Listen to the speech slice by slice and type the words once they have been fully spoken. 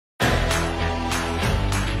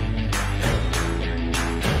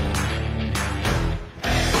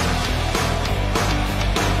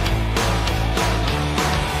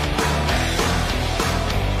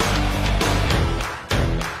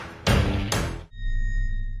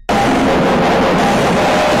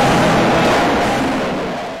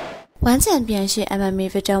One Championship MMA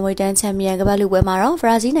Featherweight Champion ကမ္ဘာလူပွဲမှာတော့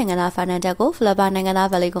Brazil နိုင်ငံသား Fernandez ကို Philippines နိုင်ငံသား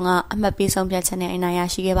Valicon ကအမှတ်ပေးဆုံးဖြတ်ချက်နဲ့အနိုင်ရ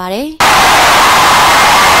ရှိခဲ့ပါတယ်။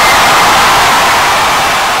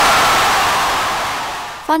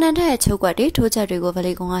 Fernandez ရဲ့ချုပ်ကွက်တွေထိုးချက်တွေကို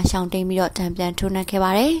Valicon ကရှောင်တိန်ပြီးတော့တံပြန်ထိုးနှက်ခဲ့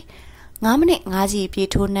ပါတယ်။ 9 မိနစ်5 ကြီးပြေး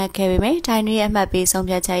ထိုးနှက်ခဲ့ပေမဲ့ထိုင်းတွေရဲ့အမှတ်ပေးဆုံး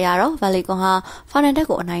ဖြတ်ချက်ရတော့ Valicon ဟာ Fernandez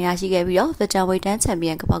ကိုအနိုင်ရရှိခဲ့ပြီးတော့ Featherweight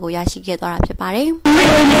Champion ကမ္ဘာကိုရရှိခဲ့သွားတာဖြစ်ပါတယ်။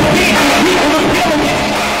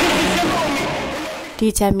 ဒီ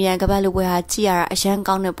ချန်ပီယံကမ္ဘာလူပွဲဟာကြည့်ရတာအရန်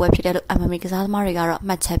ကောင်းတဲ့ပွဲဖြစ်တယ်လို့ MMA ကစားသမားတွေကတော့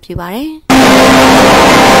မှတ်ချက်ပြုပါတယ်။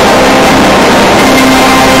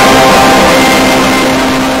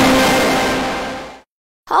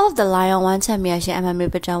 Half of the Lion One Championship MMA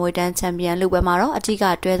Featherweight Champion လူပွဲမှာတော့အထက်က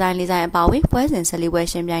တွဲဆိုင်လေးဆိုင်အပါအဝင်ပွဲစဉ်14ပွဲ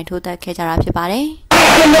ရှင်ပြိုင်ထိုးသက်ခဲ့ကြတာဖြစ်ပါတယ်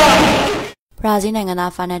။ Brazil နိုင်ငံ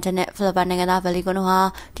သား Fernandez နဲ့ Philippines နိုင်ငံသား Valicon တို့ဟာ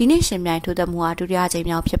ဒီနေ့ရှင်ပြိုင်ထိုးသက်မှုဟာဒုတိယကြိမ်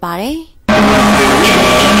မြောက်ဖြစ်ပါတယ်။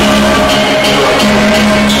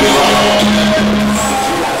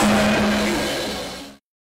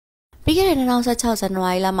 ပြီးခဲ့တဲ့2016ဇန်နဝါ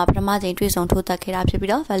ရီလမှာပထမကြိမ်တွေ့ဆုံထိုးသက်ခဲ့တာဖြစ်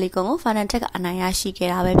ပြီးတော့ Valicon ကို Fernandez ကအနိုင်ရရှိခဲ့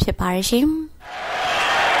တာပဲဖြစ်ပါတယ်ရှင်။